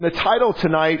The title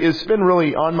tonight has been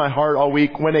really on my heart all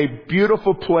week, When a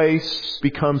Beautiful Place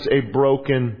Becomes a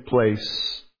Broken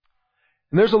Place.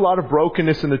 And there's a lot of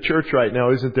brokenness in the church right now,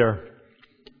 isn't there?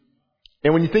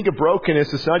 And when you think of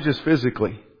brokenness, it's not just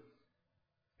physically.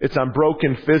 It's I'm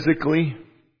broken physically.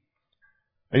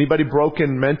 Anybody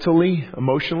broken mentally,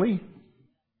 emotionally?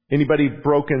 Anybody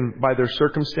broken by their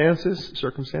circumstances?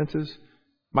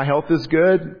 My health is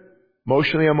good.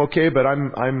 Emotionally I'm okay, but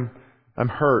I'm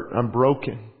hurt. I'm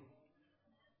broken.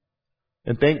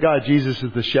 And thank God Jesus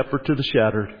is the shepherd to the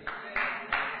shattered.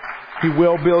 He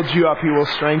will build you up. He will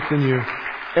strengthen you.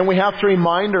 And we have to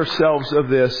remind ourselves of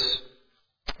this.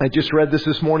 I just read this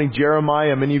morning.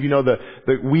 Jeremiah, many of you know the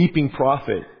weeping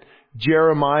prophet.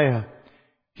 Jeremiah.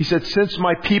 He said, since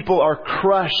my people are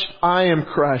crushed, I am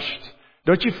crushed.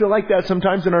 Don't you feel like that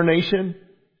sometimes in our nation?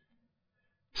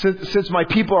 Since my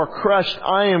people are crushed,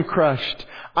 I am crushed.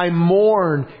 I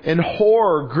mourn and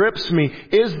horror grips me.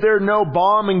 Is there no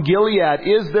balm in Gilead?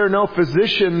 Is there no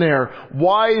physician there?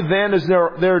 Why then is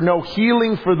there no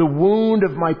healing for the wound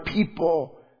of my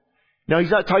people? Now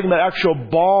he's not talking about actual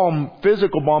balm,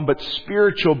 physical balm, but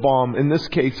spiritual balm in this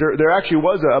case. There actually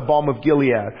was a balm of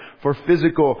Gilead for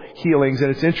physical healings,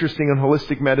 and it's interesting in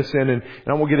holistic medicine, and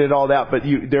I won't get into all that, but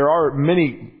there are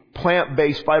many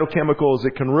plant-based phytochemicals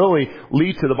that can really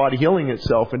lead to the body healing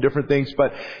itself and different things.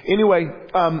 But anyway,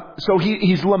 so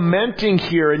he's lamenting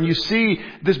here, and you see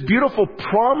this beautiful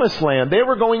promised land. They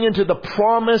were going into the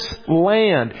promised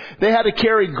land. They had to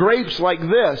carry grapes like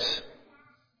this.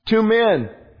 2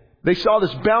 men. They saw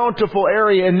this bountiful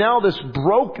area, and now this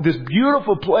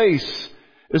beautiful place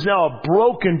is now a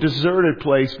broken, deserted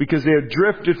place because they have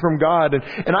drifted from God.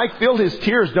 And I feel His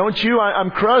tears, don't you? I'm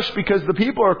crushed because the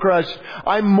people are crushed.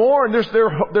 I mourn.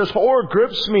 There's horror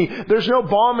grips me. There's no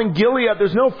balm in Gilead.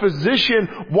 There's no physician.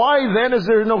 Why then is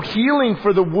there no healing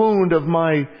for the wound of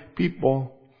my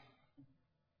people?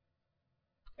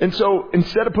 And so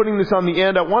instead of putting this on the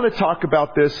end, I want to talk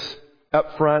about this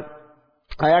up front.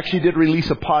 I actually did release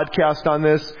a podcast on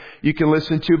this you can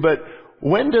listen to, but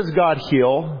when does God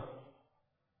heal?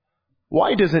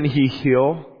 Why doesn't He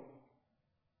heal?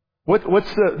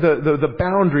 What's the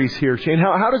boundaries here, Shane?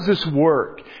 How does this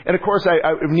work? And of course,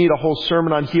 I need a whole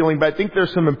sermon on healing, but I think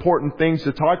there's some important things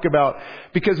to talk about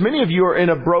because many of you are in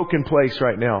a broken place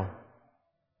right now.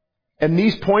 And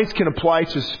these points can apply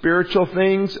to spiritual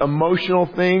things, emotional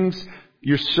things,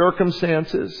 your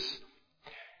circumstances.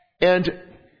 And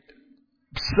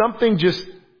something just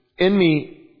in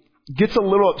me gets a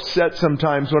little upset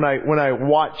sometimes when I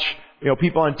watch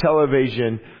people on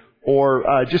television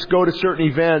or just go to certain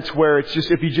events where it's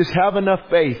just if you just have enough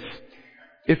faith,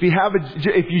 if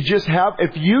you just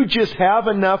have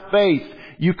enough faith,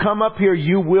 you come up here,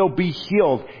 you will be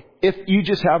healed. If you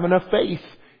just have enough faith.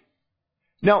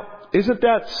 Now, isn't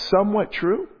that somewhat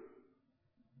true?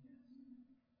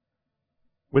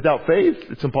 Without faith,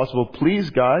 it's impossible to please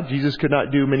God. Jesus could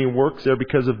not do many works there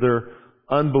because of their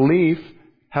unbelief.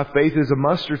 Have faith as a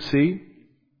mustard seed.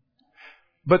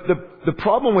 But the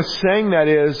problem with saying that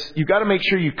is you've got to make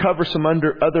sure you cover some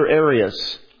other areas.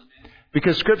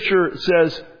 Because Scripture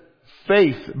says,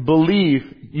 faith,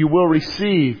 believe, you will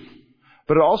receive.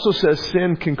 But it also says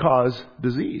sin can cause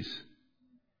disease.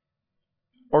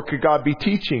 Or could God be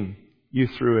teaching you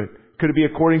through it? Could it be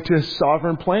according to His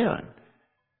sovereign plan?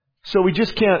 So we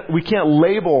can't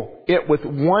label it with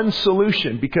one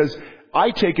solution because I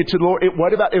take it to the Lord.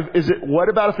 What about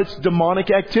if it's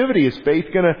demonic activity? Is faith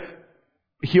going to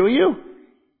heal you?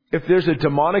 If there's a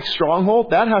demonic stronghold,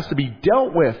 that has to be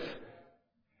dealt with.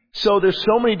 So there's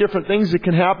so many different things that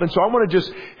can happen. So I want to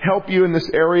just help you in this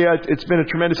area. It's been a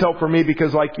tremendous help for me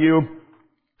because like you,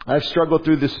 I've struggled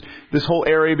through this whole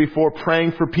area before,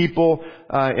 praying for people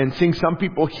and seeing some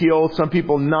people healed, some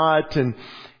people not. And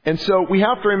so we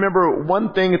have to remember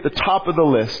one thing at the top of the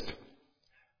list.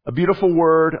 A beautiful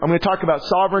word. I'm going to talk about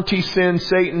sovereignty, sin,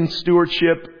 Satan,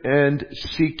 stewardship, and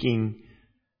seeking.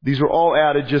 These were all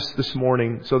added just this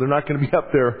morning, so they're not going to be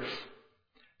up there.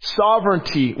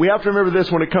 Sovereignty. We have to remember this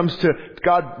when it comes to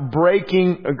God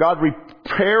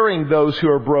repairing those who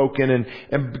are broken and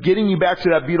getting you back to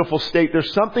that beautiful state.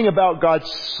 There's something about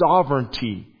God's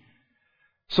sovereignty.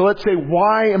 So let's say,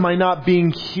 why am I not being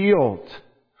healed?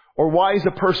 Or why is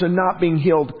a person not being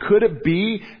healed? Could it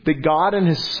be that God in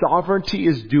His sovereignty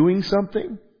is doing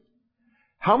something?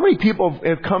 How many people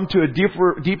have come to a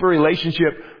deeper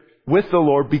relationship with the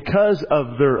Lord because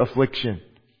of their affliction?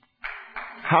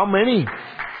 How many?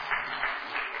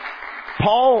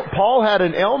 Paul had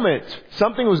an ailment.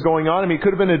 Something was going on. I mean, it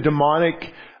could have been a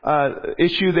demonic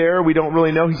issue there. We don't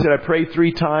really know. He said, I prayed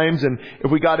 3 times. And if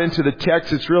we got into the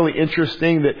text, it's really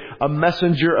interesting that a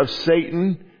messenger of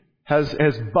Satan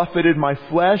has buffeted my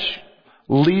flesh,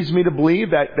 leads me to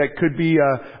believe that could be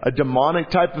a demonic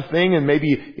type of thing, and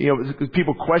maybe,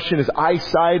 people question his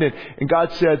eyesight, and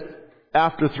God said,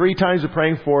 after 3 times of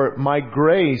praying for it, my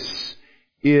grace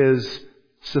is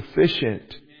sufficient.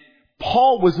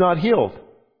 Paul was not healed.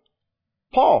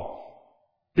 Paul.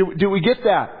 Do we get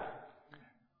that?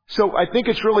 So I think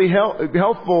it's really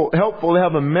helpful to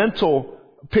have a mental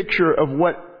picture of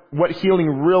what healing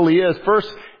really is.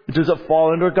 First, does it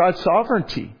fall under God's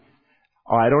sovereignty?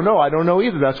 I don't know. I don't know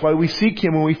either. That's why we seek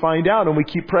Him and we find out and we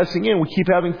keep pressing in. We keep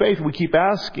having faith. We keep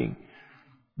asking.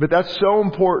 But that's so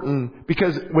important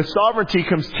because with sovereignty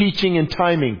comes teaching and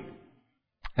timing.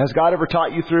 Has God ever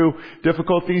taught you through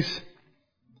difficulties?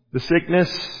 The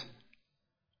sickness?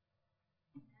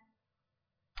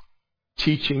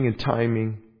 Teaching and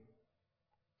timing.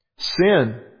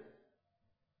 Sin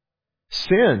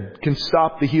can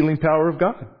stop the healing power of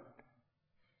God.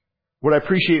 What I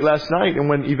appreciate last night, and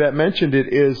when Yvette mentioned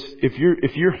it, is if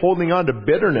you're holding on to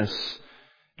bitterness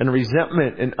and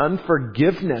resentment and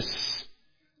unforgiveness,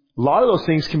 a lot of those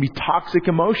things can be toxic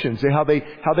emotions. How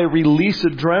they release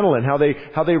adrenaline,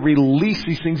 how they release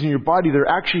these things in your body. They're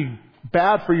actually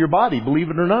bad for your body, believe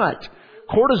it or not.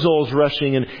 Cortisol's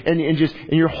rushing and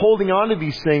you're holding on to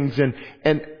these things and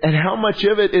how much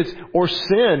of it is, or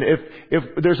sin,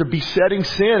 if there's a besetting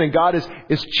sin and God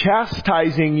is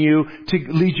chastising you to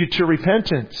lead you to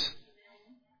repentance.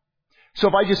 So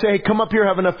if I just say, hey, come up here,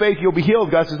 have enough faith, you'll be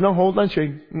healed. God says, no, hold on,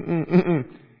 Shane.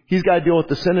 He's got to deal with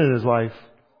the sin in his life.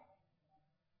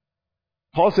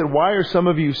 Paul said, why are some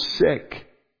of you sick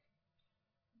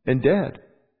and dead?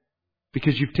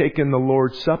 Because you've taken the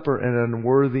Lord's Supper in an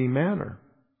unworthy manner.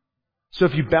 So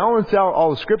if you balance out all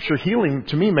the Scripture, healing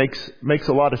to me makes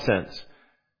a lot of sense.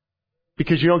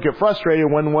 Because you don't get frustrated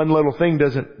when one little thing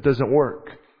doesn't work.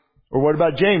 Or what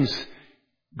about James?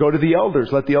 Go to the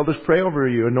elders. Let the elders pray over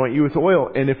you, anoint you with oil.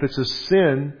 And if it's a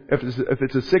sin, if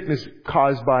it's a sickness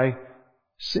caused by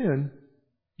sin,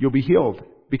 you'll be healed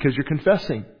because you're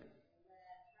confessing.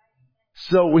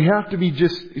 So we have to be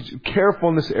just careful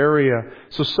in this area.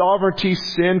 So sovereignty,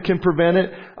 sin can prevent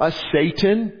it.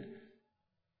 Satan,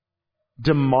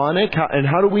 demonic. And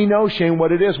how do we know, Shane,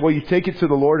 what it is? Well, you take it to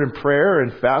the Lord in prayer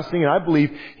and fasting. And I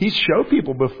believe He's showed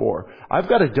people before. I've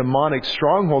got a demonic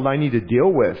stronghold I need to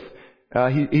deal with.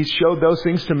 He's showed those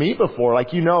things to me before.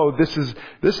 Like, this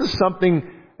is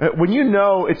something. When you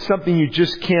know it's something you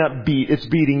just can't beat, it's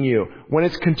beating you. When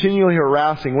it's continually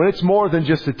harassing, when it's more than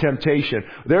just a temptation,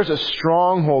 there's a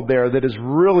stronghold there that is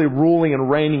really ruling and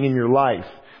reigning in your life.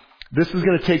 This is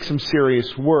going to take some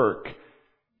serious work.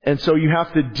 And so you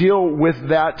have to deal with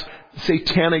that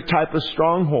satanic type of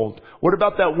stronghold. What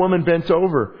about that woman bent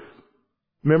over?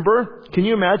 Remember? Can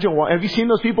you imagine? Have you seen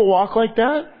those people walk like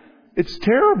that? It's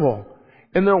terrible.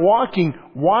 And they're walking.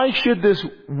 Why should this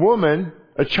woman,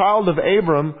 a child of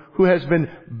Abram who has been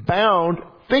bound,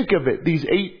 think of it, these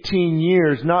 18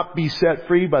 years, not be set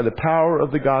free by the power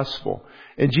of the gospel?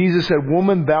 And Jesus said,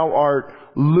 woman, thou art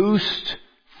loosed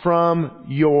from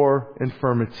your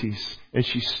infirmities. And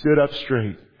she stood up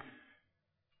straight.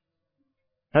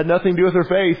 Had nothing to do with her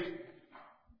faith.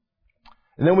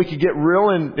 And then we could get real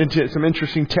into some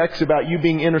interesting texts about you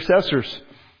being intercessors.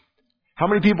 How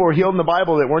many people were healed in the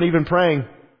Bible that weren't even praying?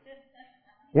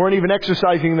 Weren't even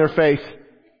exercising their faith?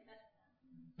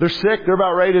 They're sick. They're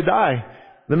about ready to die.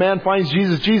 The man finds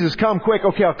Jesus. Jesus, come quick.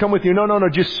 Okay, I'll come with you. No.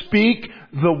 Just speak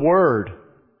the word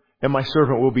and my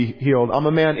servant will be healed. I'm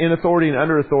a man in authority and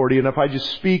under authority. And if I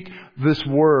just speak this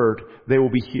word, they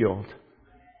will be healed.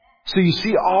 So you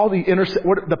see all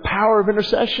the power of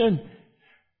intercession.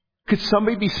 Could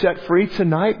somebody be set free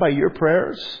tonight by your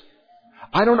prayers?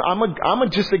 I don't know. I'm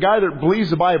just a guy that believes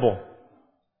the Bible.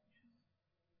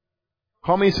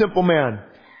 Call me a simple man.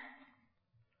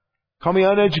 Call me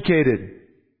uneducated.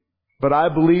 But I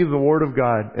believe the Word of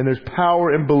God. And there's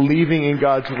power in believing in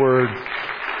God's Word.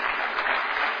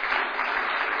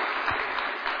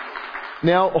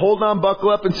 Now, hold on, buckle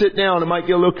up and sit down. It might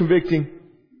get a little convicting.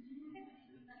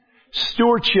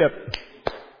 Stewardship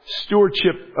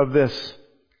of this.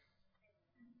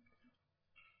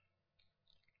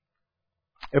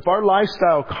 If our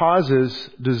lifestyle causes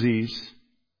disease,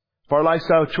 if our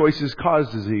lifestyle choices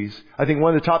cause disease, I think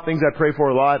one of the top things I pray for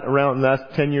a lot around the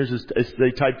last 10 years is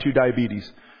the type 2 diabetes.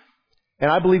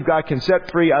 And I believe God can set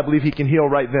free. I believe He can heal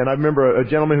right then. I remember a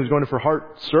gentleman who was going in for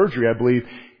heart surgery, I believe,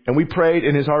 and we prayed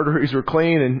and his arteries were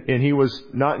clean and he was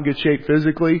not in good shape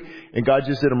physically, and God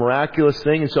just did a miraculous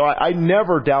thing. And so I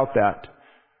never doubt that.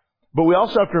 But we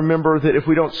also have to remember that if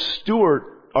we don't steward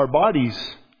our bodies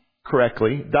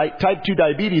correctly, type 2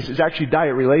 diabetes is actually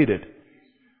diet related.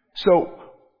 So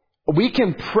We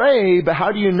can pray, but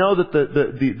how do you know that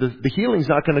the healing's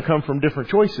not going to come from different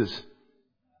choices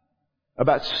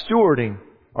about stewarding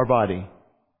our body?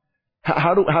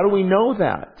 How do we know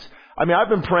that? I mean, I've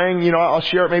been praying, I'll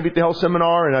share it maybe at the health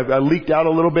seminar, and I leaked out a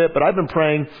little bit, but I've been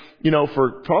praying,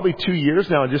 for probably 2 years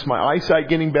now, and just my eyesight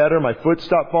getting better, my foot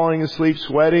stopped falling asleep,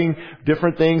 sweating,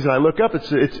 different things, and I look up,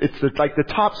 it's like the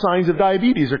top signs of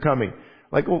diabetes are coming.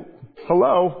 Like, well,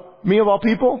 hello, me of all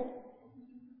people?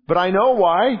 But I know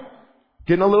why.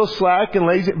 Getting a little slack and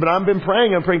lazy, but I'm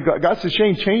praying, God says,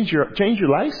 Shane, change your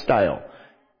lifestyle.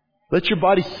 Let your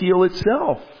body heal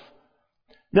itself.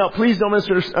 Now, please don't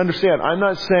misunderstand. I'm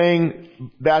not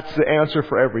saying that's the answer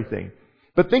for everything.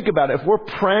 But think about it. If we're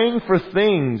praying for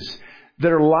things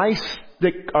that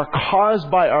are caused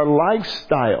by our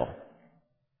lifestyle,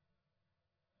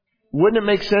 wouldn't it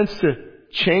make sense to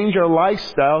change our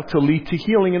lifestyle to lead to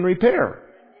healing and repair?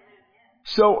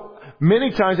 So,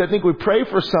 many times I think we pray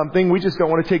for something, we just don't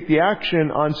want to take the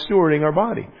action on stewarding our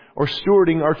body or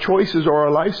stewarding our choices or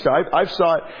our lifestyle. I've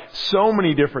saw it so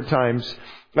many different times.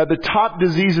 The top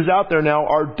diseases out there now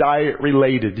are diet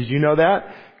related. Did you know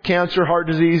that? Cancer, heart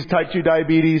disease, type 2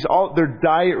 diabetes, they're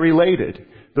diet related.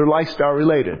 They're lifestyle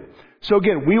related. So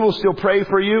again, we will still pray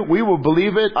for you. We will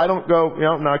believe it. I don't go,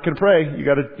 I'm not going to pray. You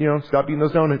got to, stop eating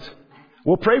those donuts.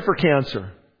 We'll pray for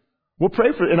cancer. We'll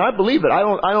pray for it, and I believe it. I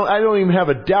don't even have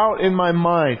a doubt in my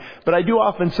mind. But I do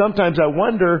sometimes I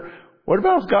wonder, what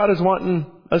about if God is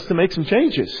wanting us to make some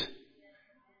changes?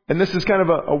 And this is kind of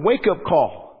a wake-up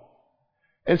call.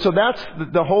 And so that's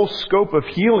the whole scope of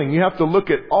healing. You have to look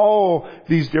at all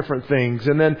these different things.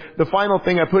 And then the final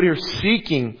thing I put here,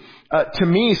 seeking. To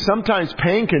me, sometimes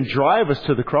pain can drive us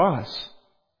to the cross.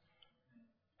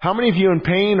 How many of you in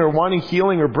pain or wanting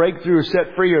healing or breakthrough or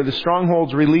set free or the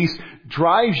strongholds released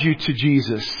drives you to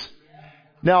Jesus?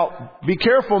 Now, be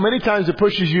careful. Many times it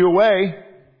pushes you away.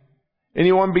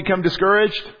 Anyone become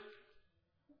discouraged?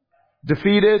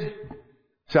 Defeated?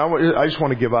 So I just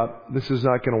want to give up. This is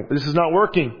not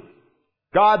working.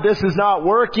 God, this is not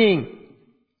working.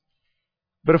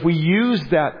 But if we use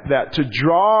that to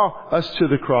draw us to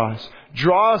the cross,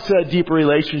 draw us to a deeper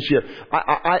relationship,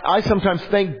 I sometimes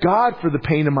thank God for the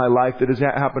pain in my life that has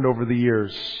happened over the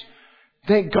years.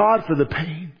 Thank God for the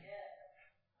pain.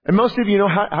 And most of you know,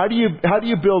 how do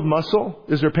you build muscle?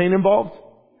 Is there pain involved?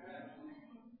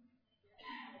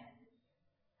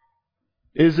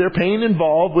 Is there pain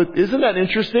involved with, isn't that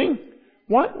interesting?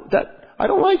 What? I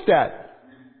don't like that.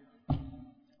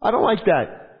 I don't like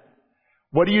that.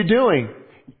 What are you doing?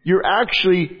 You're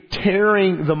actually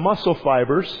tearing the muscle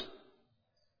fibers,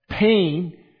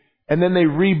 pain, and then they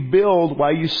rebuild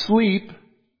while you sleep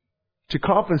to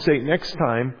compensate next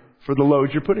time for the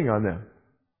load you're putting on them.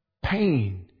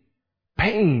 Pain.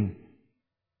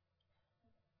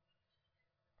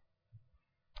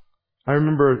 I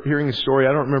remember hearing a story,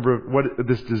 I don't remember what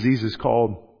this disease is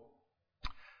called,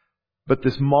 but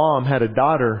this mom had a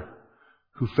daughter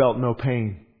who felt no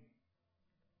pain.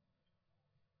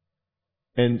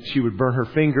 And she would burn her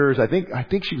fingers. I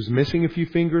think she was missing a few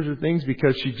fingers or things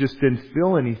because she just didn't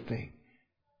feel anything.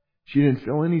 She didn't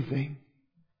feel anything.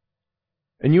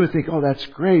 And you would think, oh, that's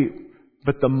great.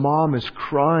 But the mom is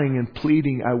crying and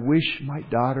pleading, I wish my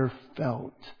daughter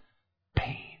felt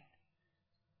pain.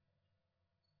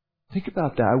 Think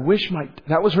about that.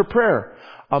 That was her prayer.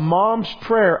 A mom's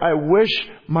prayer. I wish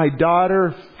my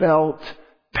daughter felt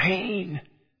pain.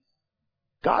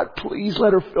 God, please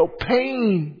let her feel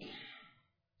pain.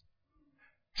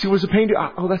 See, was the pain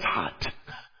that's hot.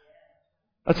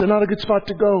 That's not a good spot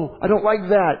to go. I don't like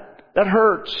that. That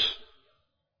hurts.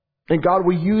 And God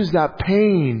will use that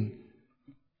pain.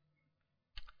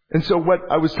 And so what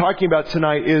I was talking about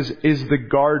tonight is the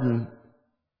garden.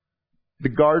 The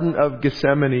Garden of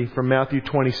Gethsemane from Matthew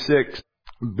 26,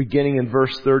 beginning in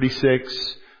verse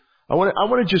 36. I want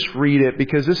to just read it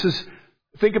because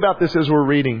think about this as we're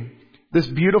reading. This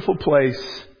beautiful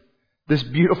place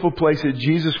that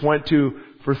Jesus went to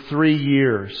for 3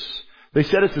 years. They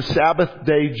said it's a Sabbath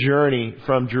day journey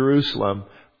from Jerusalem,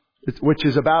 which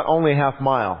is about only a half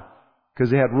mile because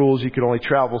they had rules you could only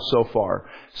travel so far.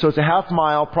 So it's a half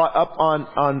mile up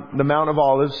on the Mount of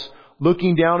Olives,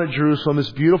 looking down at Jerusalem, this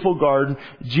beautiful garden.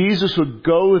 Jesus would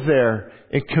go there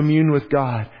and commune with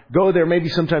God. Go there maybe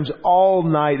sometimes all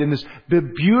night in this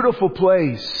beautiful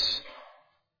place.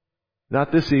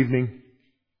 Not this evening.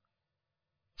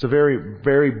 It's a very,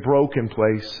 very broken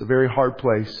place, a very hard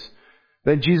place.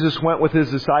 Then Jesus went with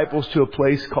His disciples to a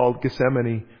place called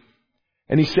Gethsemane.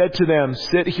 And He said to them,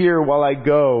 sit here while I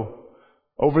go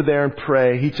over there and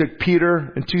pray. He took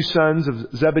Peter and 2 sons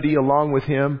of Zebedee along with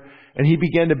Him. And He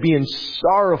began to be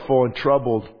sorrowful and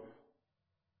troubled.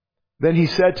 Then he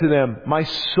said to them, my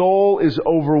soul is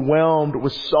overwhelmed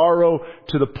with sorrow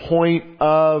to the point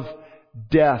of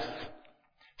death.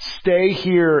 Stay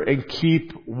here and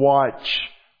keep watch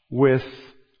with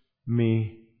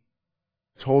me.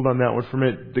 Let's hold on that one for a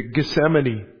minute. The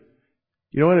Gethsemane.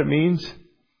 You know what it means?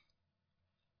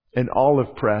 An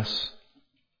olive press.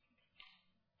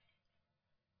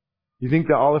 You think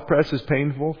the olive press is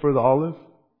painful for the olive?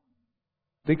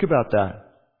 Think about that.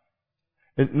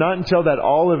 And not until that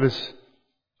olive is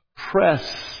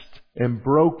pressed and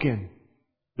broken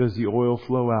does the oil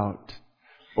flow out.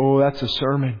 Oh, that's a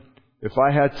sermon. If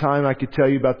I had time, I could tell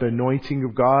you about the anointing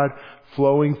of God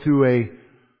flowing through a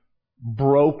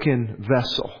broken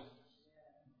vessel.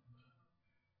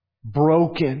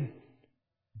 Broken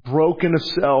of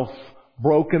self,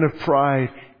 broken of pride,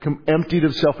 emptied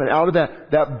of self. And out of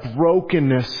that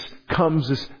brokenness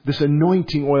comes this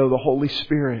anointing oil of the Holy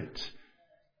Spirit.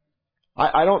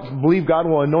 I don't believe God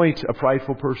will anoint a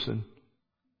prideful person.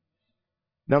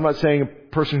 Now, I'm not saying a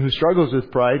person who struggles with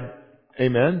pride,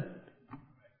 amen,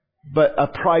 but a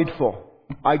prideful,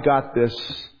 I got this,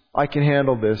 I can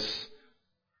handle this.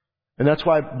 And that's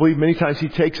why I believe many times He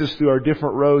takes us through our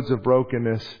different roads of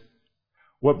brokenness.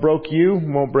 What broke you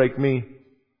won't break me.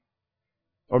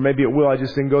 Or maybe it will, I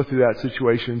just didn't go through that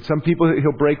situation. Some people,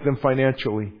 He'll break them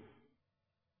financially.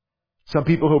 Some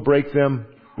people, He'll break them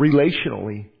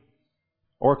relationally.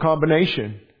 Or a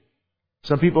combination.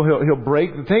 Some people He'll break.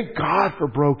 Thank God for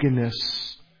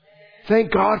brokenness.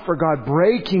 Thank God for God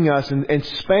breaking us and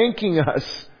spanking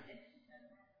us.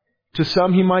 To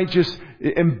some, He might just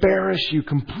embarrass you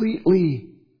completely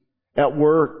at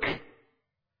work.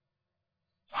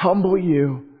 Humble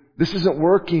you. This isn't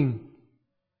working.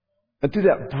 And through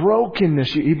that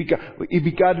brokenness,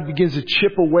 God begins to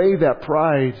chip away that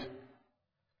pride.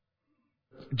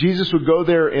 Jesus would go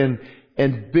there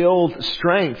and build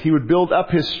strength. He would build up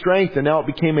His strength, and now it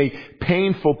became a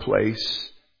painful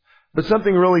place. But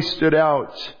something really stood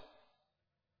out.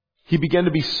 He began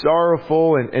to be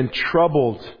sorrowful and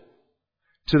troubled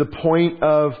to the point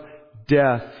of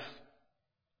death.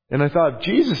 And I thought, if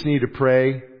Jesus needed to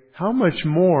pray, how much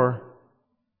more?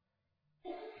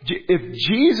 If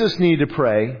Jesus needed to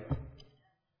pray,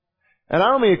 and I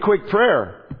don't mean a quick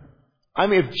prayer, I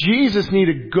mean, if Jesus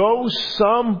needed to go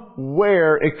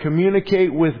somewhere and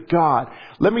communicate with God,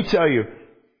 let me tell you,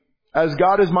 as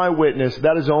God is my witness,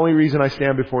 that is the only reason I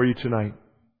stand before you tonight.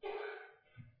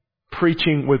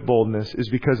 Preaching with boldness is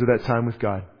because of that time with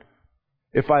God.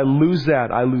 If I lose that,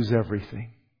 I lose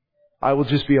everything. I will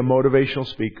just be a motivational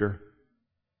speaker.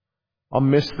 I'll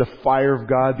miss the fire of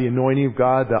God, the anointing of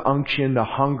God, the unction, the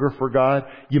hunger for God.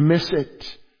 You miss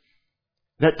it.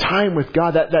 That time with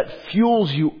God, that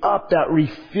fuels you up, that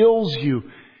refills you.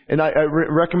 And I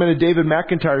recommended David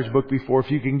McIntyre's book before,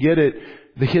 if you can get it,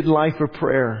 The Hidden Life of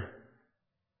Prayer.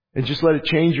 And just let it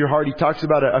change your heart. He talks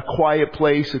about a quiet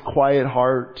place, a quiet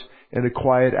heart, and a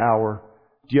quiet hour.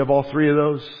 Do you have all three of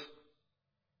those?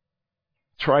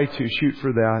 Try to shoot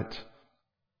for that.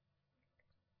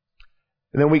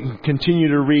 And then we can continue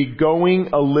to read, going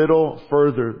a little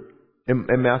further. And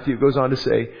Matthew goes on to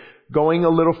say, going a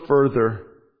little further,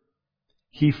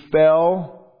 He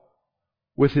fell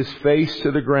with His face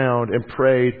to the ground and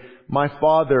prayed, my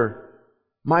Father,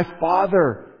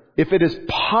 if it is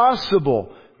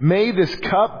possible, may this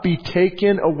cup be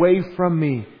taken away from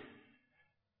me.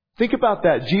 Think about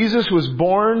that. Jesus was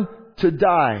born to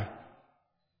die.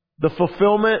 The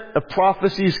fulfillment of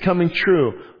prophecy is coming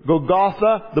true.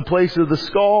 Golgotha, the place of the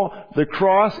skull, the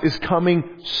cross is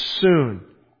coming soon.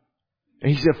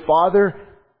 And He said, Father,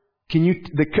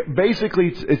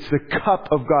 basically it's the cup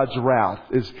of God's wrath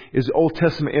is Old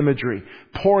Testament imagery.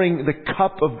 Pouring the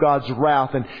cup of God's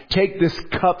wrath and take this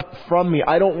cup from me.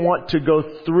 I don't want to go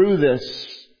through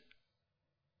this.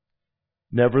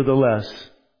 Nevertheless,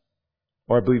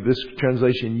 or I believe this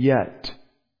translation, yet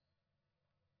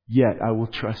I will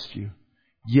trust you.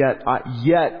 Yet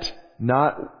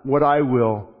not what I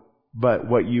will, but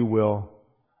what you will.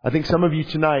 I think some of you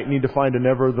tonight need to find a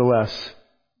nevertheless.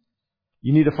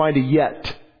 You need to find a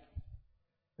yet.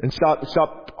 And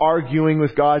stop arguing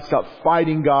with God, stop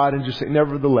fighting God, and just say,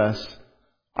 nevertheless,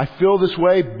 I feel this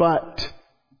way, but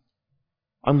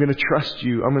I'm going to trust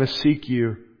you. I'm going to seek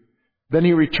you. Then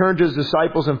He returned to His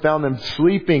disciples and found them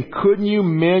sleeping. Couldn't you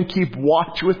men keep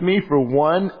watch with me for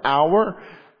 1 hour?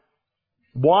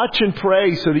 Watch and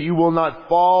pray so that you will not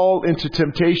fall into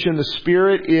temptation. The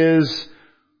spirit is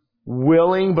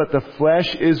willing, but the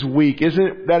flesh is weak.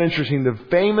 Isn't that interesting? The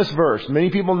famous verse. Many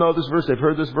people know this verse. They've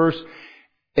heard this verse.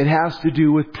 It has to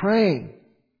do with praying.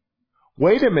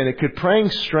 Wait a minute. Could praying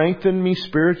strengthen me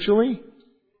spiritually?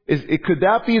 Could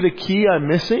that be the key I'm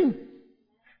missing?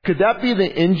 Could that be the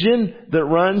engine that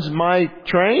runs my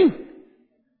train?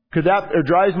 Could that, or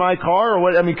drives my car, or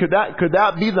what? I mean, could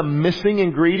that be the missing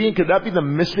ingredient? Could that be the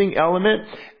missing element?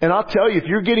 And I'll tell you, if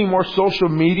you're getting more social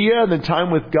media than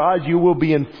time with God, you will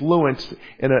be influenced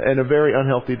in a very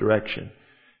unhealthy direction.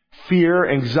 Fear,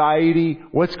 anxiety,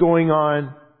 what's going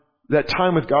on? That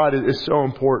time with God is so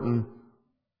important.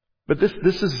 But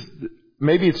this is,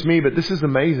 maybe it's me, but this is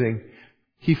amazing.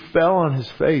 He fell on His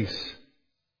face.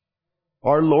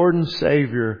 Our Lord and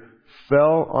Savior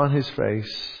fell on His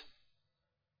face.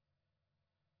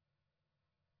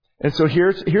 And so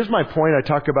here's my point I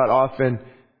talk about often.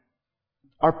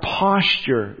 Our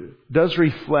posture does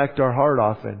reflect our heart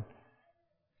often.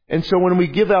 And so when we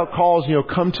give out calls,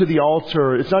 come to the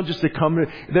altar, it's not just to come.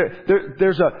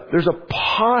 There's a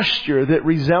posture that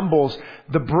resembles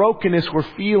the brokenness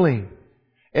we're feeling.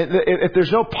 And if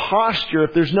there's no posture,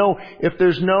 if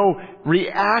there's no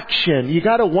reaction, you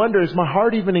got to wonder, is my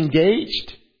heart even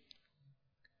engaged?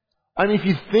 I mean, if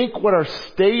you think what our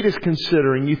state is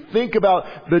considering, you think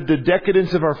about the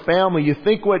decadence of our family, you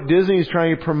think what Disney is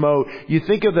trying to promote, you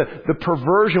think of the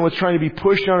perversion what's trying to be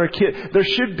pushed on our kids, there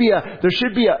should be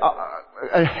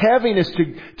a heaviness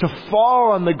to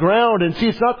fall on the ground. And see,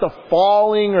 it's not the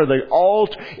falling or the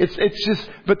alt, it's just,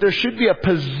 but there should be a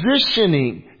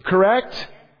positioning, correct?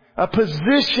 A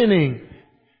positioning.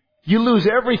 You lose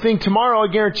everything tomorrow,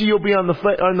 I guarantee you'll be on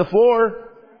the floor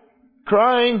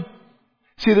crying.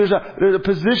 See, there's a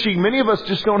positioning. Many of us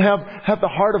just don't have the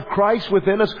heart of Christ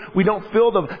within us. We don't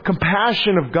feel the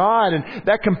compassion of God, and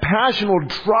that compassion will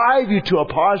drive you to a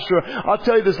posture. I'll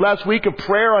tell you, this last week of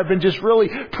prayer, I've been just really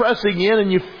pressing in,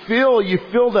 and you feel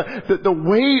the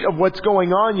weight of what's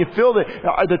going on. You feel that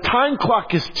the time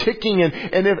clock is ticking,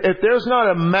 and if there's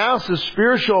not a massive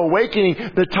spiritual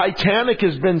awakening, the Titanic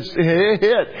has been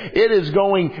hit. It is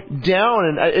going down,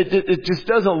 and it just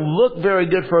doesn't look very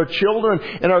good for our children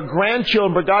and our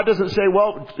grandchildren. But God doesn't say,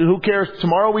 well, who cares?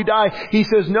 Tomorrow we die. He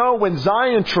says, no, when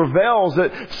Zion travails,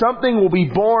 that something will be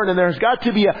born, and there's got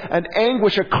to be an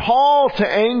anguish, a call to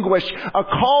anguish, a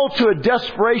call to a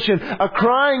desperation, a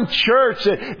crying church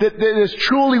that is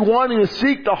truly wanting to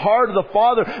seek the heart of the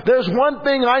Father. There's one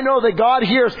thing I know that God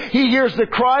hears. He hears the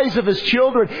cries of His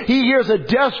children. He hears a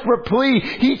desperate plea.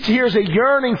 He hears a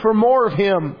yearning for more of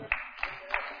Him.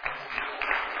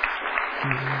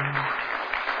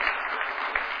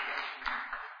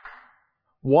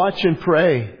 Watch and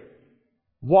pray.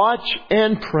 Watch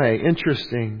and pray.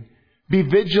 Interesting. Be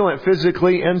vigilant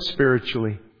physically and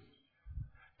spiritually.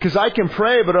 Because I can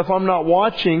pray, but if I'm not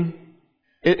watching,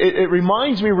 it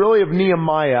reminds me really of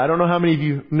Nehemiah. I don't know how many of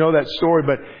you know that story,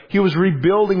 but he was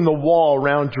rebuilding the wall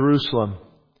around Jerusalem.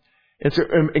 It's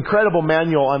an incredible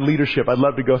manual on leadership. I'd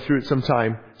love to go through it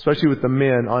sometime, especially with the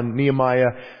men on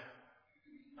Nehemiah.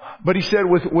 But he said,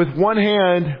 with one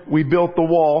hand, we built the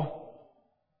wall.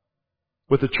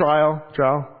 With a trowel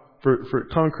for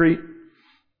concrete.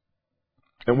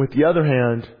 And with the other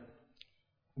hand,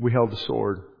 we held the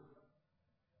sword.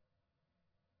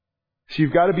 So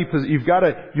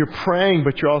you're praying,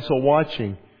 but you're also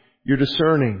watching. You're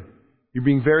discerning. You're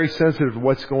being very sensitive to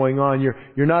what's going on.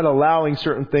 You're not allowing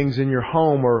certain things in your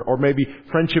home or maybe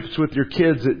friendships with your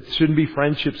kids that shouldn't be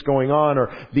friendships going on, or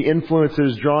the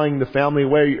influences drawing the family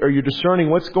away. Or you're discerning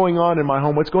what's going on in my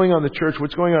home, what's going on in the church,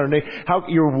 what's going on in how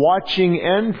you're watching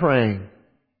and praying.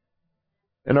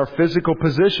 And our physical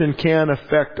position can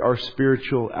affect our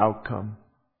spiritual outcome.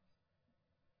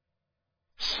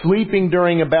 Sleeping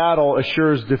during a battle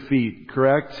assures defeat,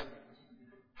 correct?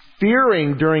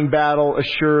 Fearing during battle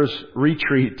assures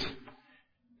retreat.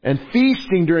 And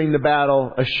feasting during the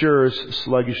battle assures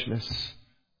sluggishness.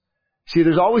 See,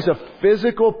 there's always a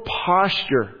physical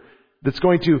posture that's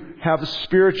going to have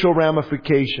spiritual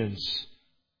ramifications.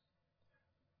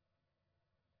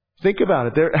 Think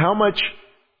about it. How much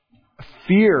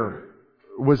fear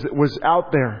was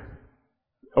out there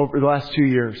over the last 2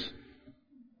 years?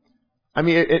 I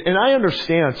mean, and I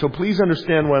understand, so please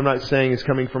understand what I'm not saying is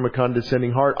coming from a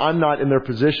condescending heart. I'm not in their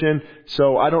position,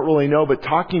 so I don't really know, but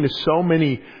talking to so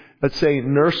many, let's say,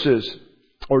 nurses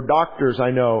or doctors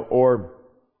I know, or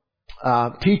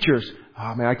teachers,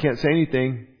 oh man, I can't say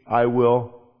anything. I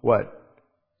will, what?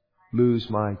 Lose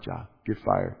my job, get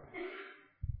fired.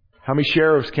 How many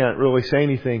sheriffs can't really say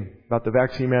anything about the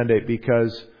vaccine mandate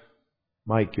because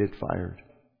might get fired?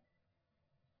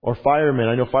 Or firemen.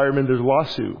 I know firemen, there's a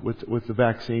lawsuit with the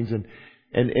vaccines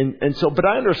and so, but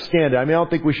I understand it. I mean, I don't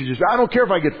think we should I don't care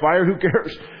if I get fired, who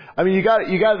cares? I mean,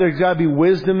 there's gotta be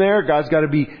wisdom there. God's gotta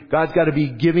be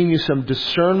giving you some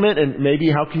discernment, and maybe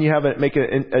how can you make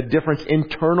a difference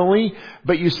internally?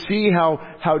 But you see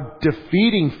how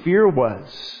defeating fear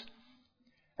was.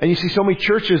 And you see so many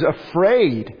churches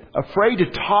afraid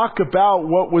to talk about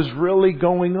what was really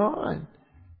going on.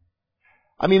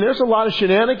 I mean, there's a lot of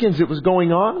shenanigans that was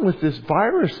going on with this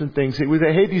virus and things. It was,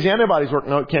 hey, these antibodies work.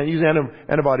 No, you can't use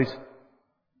antibodies.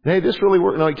 Hey, this really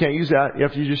works. No, you can't use that. You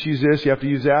have to just use this. You have to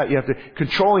use that. You have to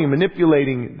controlling,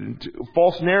 manipulating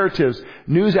false narratives.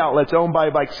 News outlets owned by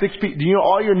like 6 people. Do you know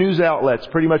all your news outlets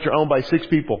pretty much are owned by 6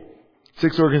 people,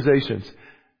 6 organizations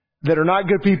that are not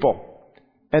good people,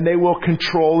 and they will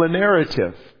control a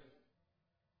narrative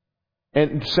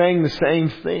and saying the same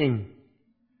thing.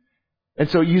 And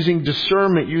so using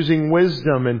discernment, using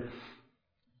wisdom,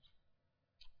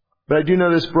 but I do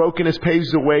know this brokenness paves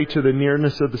the way to the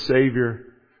nearness of the Savior.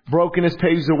 Brokenness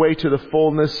paves the way to the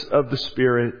fullness of the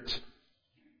Spirit.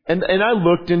 And I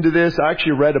looked into this. I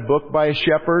actually read a book by a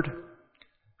shepherd.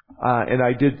 And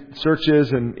I did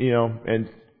searches and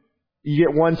you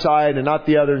get one side and not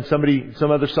the other, and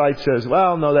some other side says,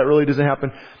 well, no, that really doesn't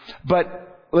happen.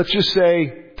 But let's just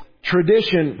say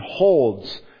tradition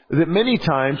holds that many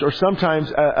times or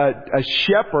sometimes a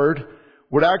shepherd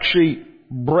would actually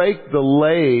break the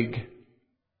leg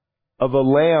of a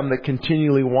lamb that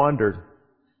continually wandered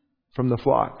from the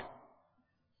flock.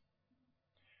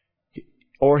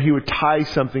 Or he would tie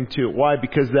something to it. Why?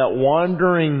 Because that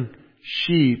wandering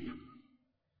sheep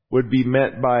would be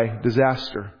met by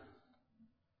disaster.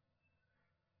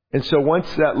 And so once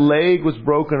that leg was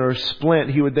broken or a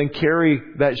splint, he would then carry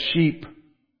that sheep,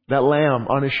 that lamb,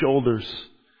 on his shoulders.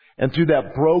 And through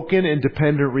that broken and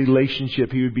dependent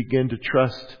relationship, he would begin to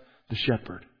trust the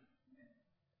shepherd.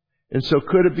 And so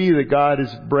could it be that God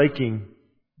is breaking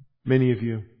many of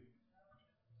you?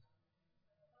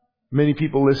 Many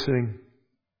people listening.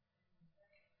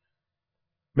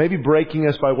 Maybe breaking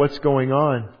us by what's going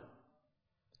on.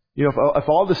 If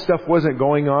all this stuff wasn't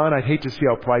going on, I'd hate to see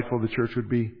how prideful the church would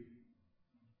be.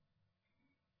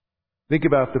 Think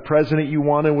about if the president you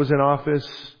wanted was in office,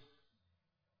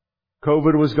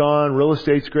 COVID was gone, real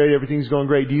estate's great, everything's going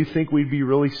great. Do you think we'd be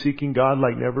really seeking God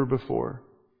like never before?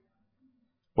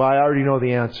 Well, I already know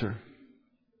the answer.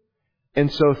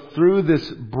 And so through this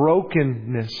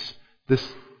brokenness,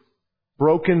 this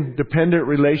broken, dependent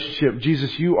relationship,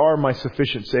 Jesus, you are my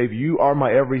sufficient Savior. You are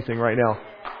my everything right now.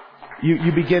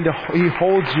 You begin to, He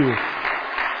holds you.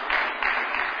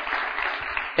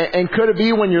 And could it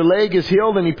be when your leg is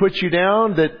healed and He puts you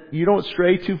down that you don't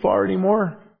stray too far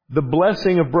anymore? The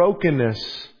blessing of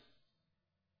brokenness.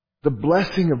 The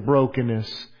blessing of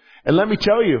brokenness. And let me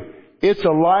tell you, it's a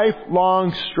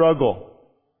lifelong struggle.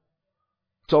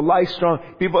 It's a lifelong.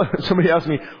 Somebody asked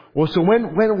me, well, so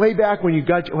when way back when you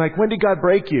got, like, when did God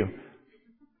break you?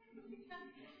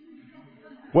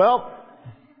 Well,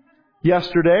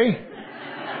 yesterday.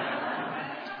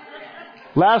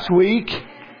 Last week.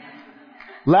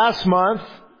 Last month.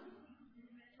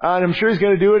 And I'm sure He's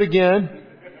going to do it again.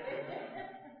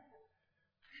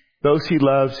 Those He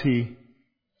loves, He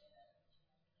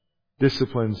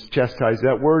disciplines, chastises.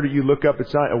 That word that you look up,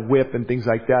 it's not a whip and things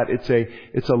like that.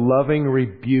 It's a loving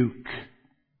rebuke.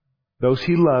 Those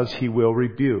He loves, He will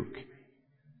rebuke.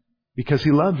 Because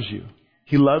He loves you.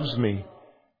 He loves me.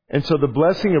 And so the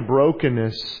blessing of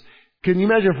brokenness, can you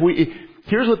imagine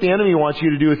here's what the enemy wants you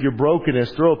to do with your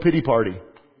brokenness, throw a pity party.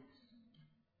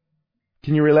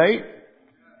 Can you relate?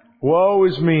 Woe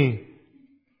is me.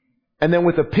 And then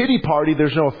with a pity party,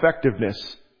 there's no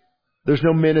effectiveness. There's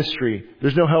no ministry.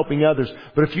 There's no helping others.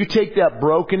 But if you take that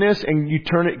brokenness and you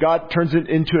God turns it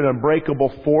into an unbreakable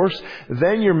force,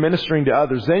 then you're ministering to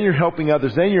others. Then you're helping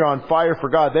others. Then you're on fire for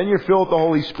God. Then you're filled with the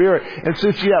Holy Spirit. And so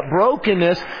you have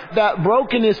that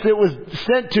brokenness that was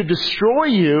sent to destroy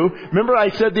you. Remember I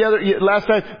said last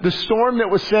time, the storm that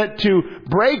was sent to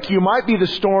break you might be the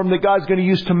storm that God's going to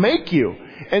use to make you.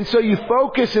 And so you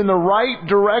focus in the right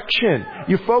direction.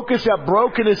 You focus that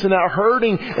brokenness and that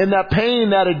hurting and that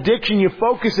pain, that addiction. You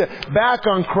focus it back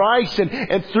on Christ.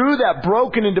 And through that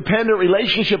broken and dependent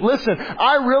relationship, listen,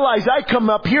 I realize I come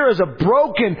up here as a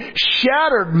broken,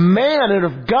 shattered man. And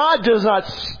if God does not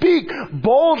speak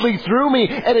boldly through me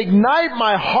and ignite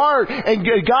my heart and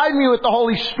guide me with the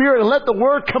Holy Spirit and let the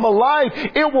Word come alive,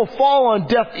 it will fall on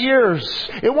deaf ears.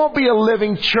 It won't be a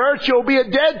living church. It will be a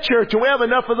dead church. And we have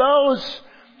enough of those.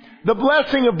 The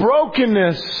blessing of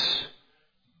brokenness.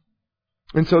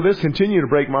 And so this continued to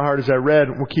break my heart as I read.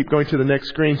 We'll keep going to the next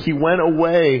screen. He went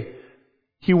away.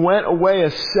 He went away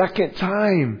a second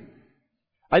time.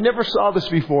 I never saw this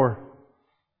before.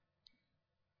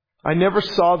 I never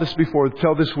saw this before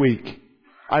until this week.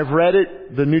 I've read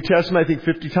it, the New Testament, I think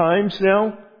 50 times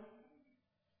now.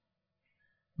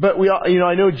 But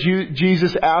I know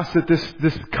Jesus asked that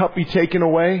this cup be taken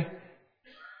away.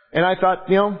 And I thought,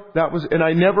 and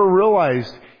I never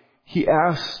realized he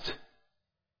asked,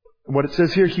 what it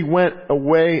says here, he went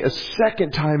away a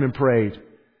second time and prayed.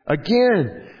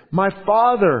 Again, my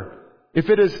Father, if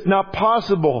it is not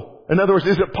possible. In other words,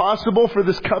 is it possible for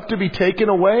this cup to be taken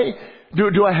away?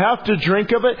 Do I have to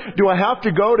drink of it? Do I have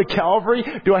to go to Calvary?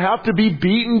 Do I have to be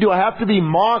beaten? Do I have to be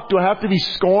mocked? Do I have to be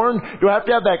scorned? Do I have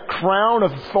to have that crown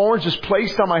of thorns just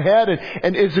placed on my head?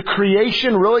 And is the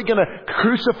creation really going to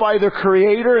crucify their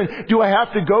Creator? And do I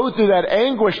have to go through that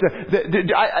anguish?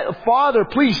 Father,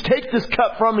 please take this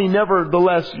cup from me.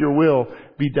 Nevertheless, your will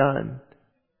be done.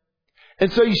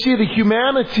 And so you see the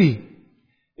humanity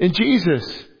in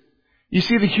Jesus. You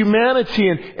see the humanity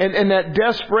and that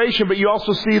desperation, but you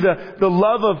also see the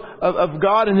love of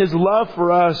God and His love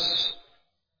for us.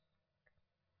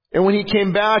 And when He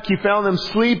came back, He found them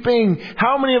sleeping.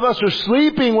 How many of us are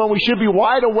sleeping when we should be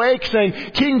wide awake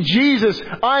saying, King Jesus,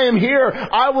 I am here.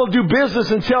 I will do business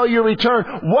until you return.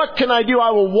 What can I do?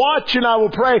 I will watch and I will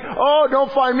pray. Oh,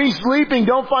 don't find me sleeping.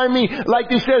 Don't find me, like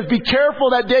He says, be careful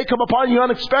that day come upon you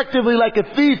unexpectedly like a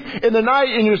thief in the night,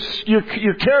 and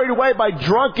you're carried away by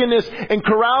drunkenness and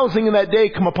carousing, and that day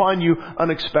come upon you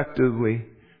unexpectedly.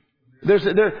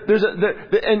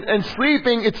 And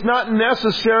sleeping, it's not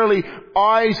necessarily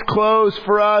eyes closed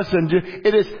for us, and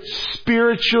it is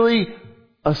spiritually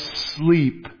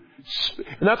asleep.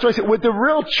 And that's why I say, with the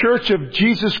real church of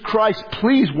Jesus Christ,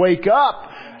 please wake up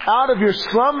out of your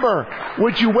slumber.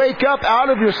 Would you wake up out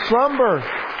of your slumber?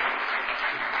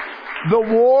 The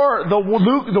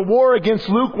war against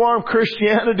lukewarm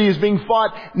Christianity is being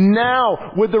fought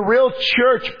now. Would the real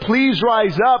church please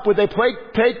rise up? Would they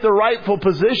take the rightful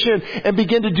position and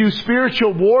begin to do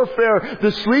spiritual warfare?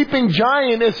 The sleeping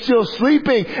giant is still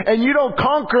sleeping, and you don't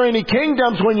conquer any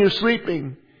kingdoms when you're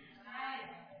sleeping.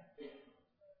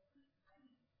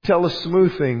 Tell us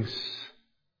smooth things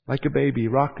like a baby.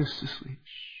 Rock us to sleep.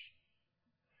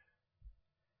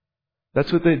 That's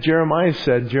what Jeremiah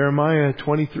said. Jeremiah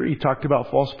 23 talked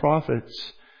about false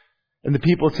prophets. And the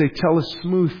people would say, tell us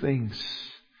smooth things.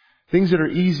 Things that are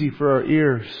easy for our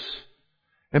ears.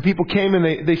 And people came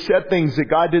and they said things that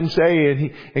God didn't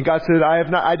say. And God said,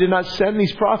 I did not send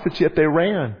these prophets, yet they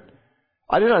ran.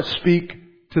 I did not speak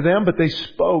to them, but they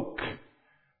spoke.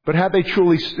 But had they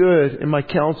truly stood in my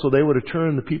counsel, they would have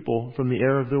turned the people from the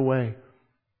error of their way.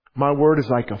 My word is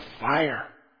like a fire.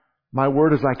 My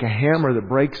word is like a hammer that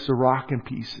breaks the rock in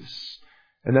pieces.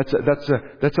 And that's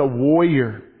a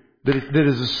warrior that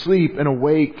is asleep and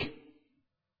awake.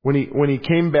 When he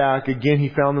came back, again he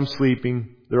found them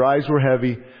sleeping. Their eyes were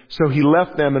heavy. So He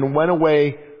left them and went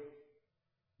away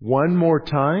one more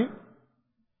time.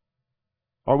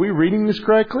 Are we reading this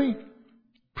correctly?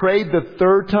 Prayed the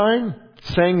third time,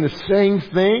 saying the same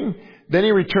thing. Then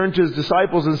He returned to His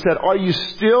disciples and said, are you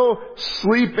still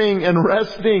sleeping and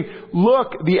resting?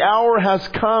 Look, the hour has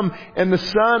come, and the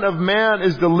Son of Man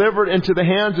is delivered into the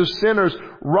hands of sinners.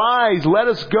 Rise, let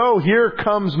us go. Here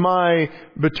comes my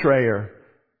betrayer.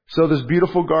 So this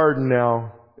beautiful garden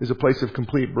now is a place of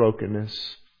complete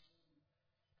brokenness.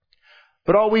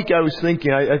 But all week I was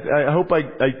thinking, I hope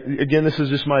again, this is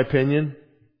just my opinion.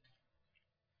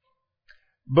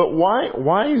 But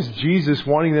why is Jesus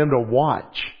wanting them to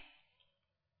watch?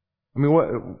 I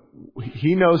mean,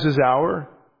 He knows His hour.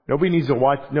 Nobody needs to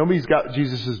watch. Nobody's got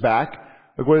Jesus' back.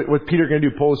 Like what Peter going to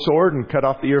do? Pull a sword and cut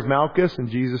off the ear of Malchus, and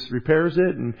Jesus repairs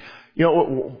it. And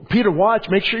Peter, watch.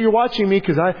 Make sure you're watching me,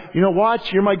 because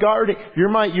watch. You're my guard. You're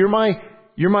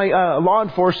my law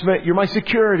enforcement. You're my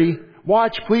security.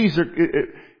 Watch, please.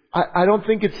 I don't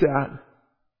think it's that.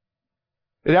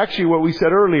 It's actually what we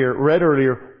read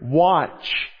earlier.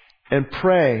 Watch and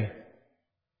pray,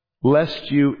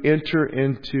 lest you enter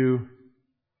into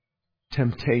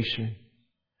temptation.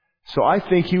 So I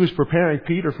think He was preparing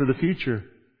Peter for the future.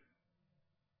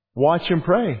 Watch and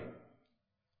pray,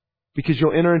 because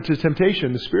you'll enter into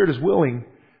temptation. The spirit is willing,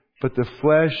 but the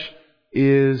flesh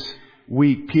is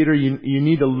weak. Peter, you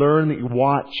need to learn that you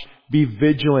watch. Be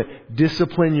vigilant.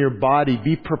 Discipline your body.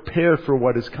 Be prepared for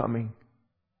what is coming.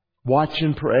 Watch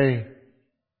and pray.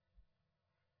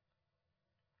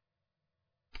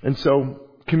 And so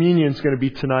communion is going to be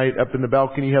tonight up in the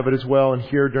balcony. You have it as well, and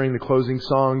here during the closing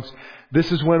songs.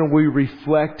 This is when we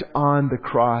reflect on the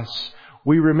cross.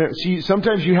 We remember. See,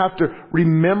 sometimes you have to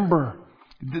remember.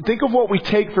 Think of what we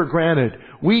take for granted.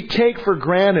 We take for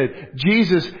granted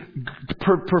Jesus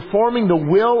performing the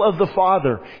will of the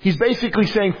Father. He's basically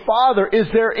saying, Father, is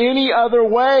there any other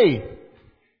way?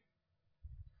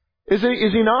 Is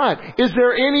He not? Is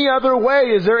there any other way?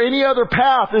 Is there any other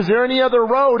path? Is there any other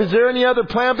road? Is there any other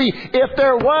plan B? If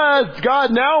there was,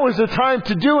 God, now is the time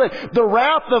to do it. The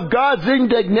wrath of God's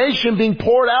indignation being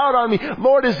poured out on me.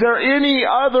 Lord, is there any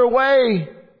other way?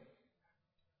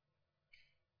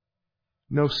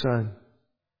 No, son.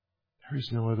 There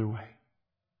is no other way.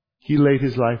 He laid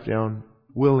His life down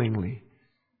willingly.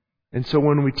 And so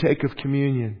when we take of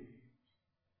communion,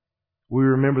 we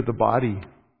remember the body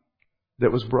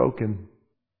that was broken.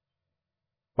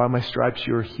 By my stripes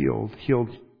you are healed. Healed.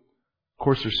 Of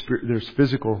course, there's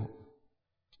physical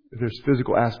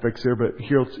aspects there, but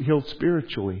healed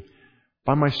spiritually.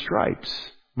 By my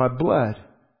stripes, my blood,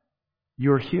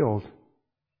 you are healed.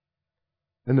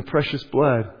 And the precious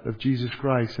blood of Jesus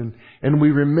Christ. And we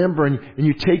remember, and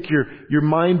you take your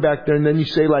mind back there, and then you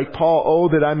say like Paul, oh,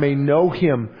 that I may know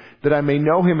Him,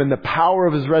 in the power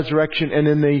of His resurrection and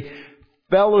in the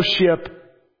fellowship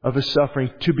of His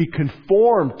suffering, to be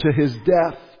conformed to His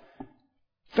death,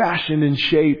 fashioned and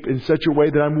shaped in such a way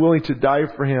that I'm willing to die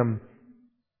for Him.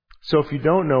 So if you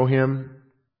don't know Him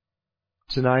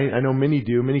tonight, I know many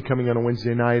do, many coming on a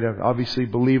Wednesday night, obviously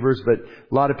believers, but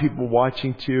a lot of people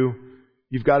watching too.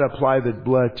 You've got to apply the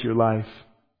blood to your life.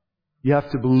 You have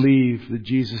to believe that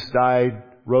Jesus died,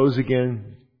 rose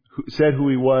again, said who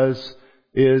He was,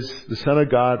 is the Son of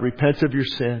God. Repent of your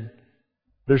sin.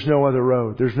 There's no other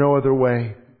road. There's no other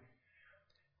way.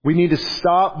 We need to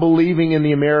stop believing in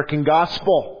the American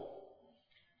gospel.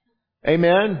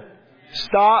 Amen?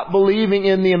 Stop believing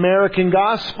in the American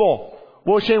gospel.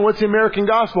 Well, Shane, what's the American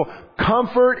gospel?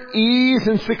 Comfort, ease,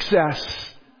 and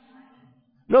success.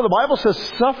 No, the Bible says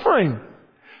suffering.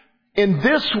 In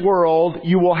this world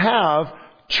you will have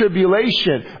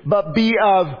tribulation, but be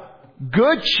of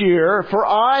good cheer, for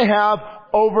I have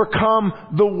overcome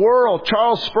the world.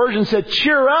 Charles Spurgeon said,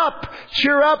 cheer up,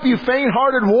 you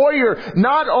faint-hearted warrior.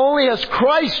 Not only has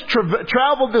Christ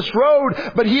traveled this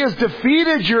road, but He has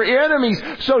defeated your enemies.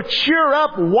 So cheer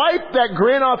up, wipe that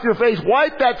grin off your face,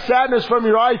 wipe that sadness from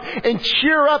your eyes, and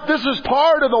cheer up. This is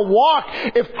part of the walk.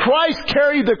 If Christ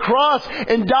carried the cross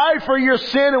and died for your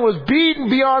sin and was beaten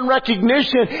beyond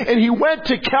recognition, and He went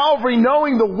to Calvary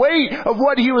knowing the weight of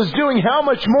what He was doing, how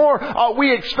much more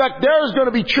we expect there is going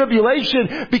to be tribulation,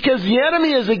 because the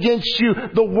enemy is against you.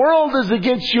 The world is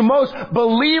against you. Most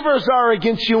believers are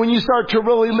against you when you start to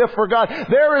really live for God.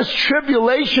 There is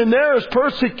tribulation. There is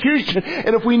persecution.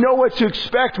 And if we know what to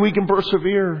expect, we can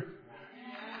persevere.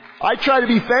 I try to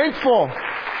be thankful.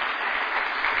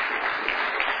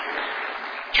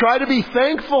 Try to be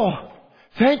thankful.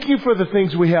 Thank you for the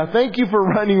things we have. Thank you for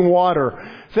running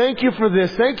water. Thank you for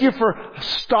this. Thank you for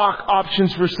stock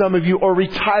options for some of you, or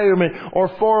retirement, or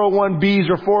 401bs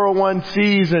or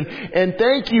 401cs, and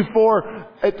thank you for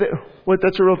that's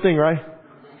a real thing, right?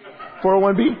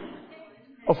 401b?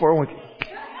 Oh, 401.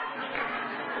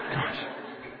 Gosh.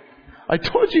 I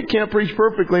told you can't preach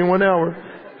perfectly in 1 hour.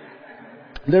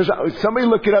 Somebody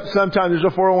look it up sometime. There's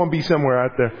a 401b somewhere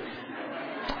out there.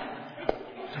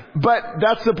 But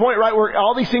that's the point, right? Where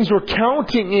all these things we're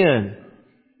counting in.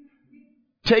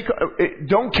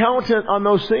 Don't count on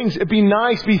those things. It'd be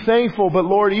nice, be thankful, but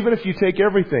Lord, even if you take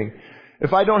everything,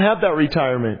 if I don't have that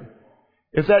retirement,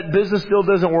 if that business still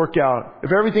doesn't work out,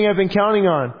 if everything I've been counting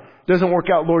on doesn't work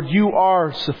out, Lord, you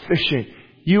are sufficient.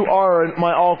 You are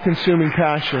my all-consuming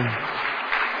passion.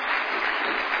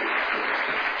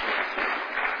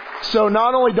 So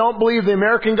not only don't believe the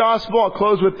American gospel, I'll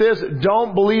close with this,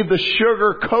 don't believe the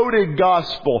sugar-coated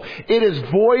gospel. It is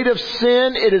void of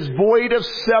sin. It is void of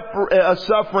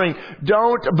suffering.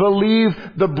 Don't believe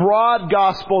the broad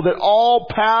gospel that all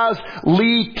paths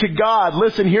lead to God.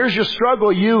 Listen, here's your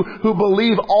struggle, you who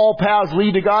believe all paths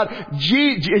lead to God,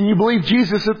 and you believe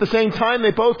Jesus at the same time.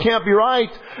 They both can't be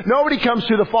right. Nobody comes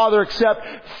to the Father except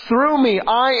through me.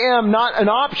 I am not an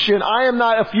option. I am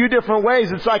not a few different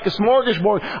ways. It's like a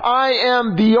smorgasbord. I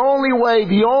am the only way,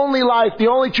 the only life, the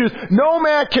only truth. No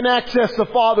man can access the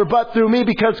Father but through me,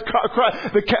 because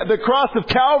the cross of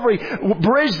Calvary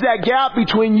bridged that gap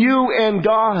between you and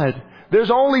God.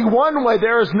 There's only one way.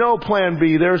 There is no plan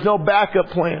B. There is no backup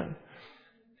plan.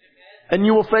 And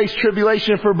you will face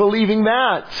tribulation for believing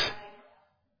that.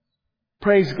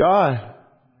 Praise God.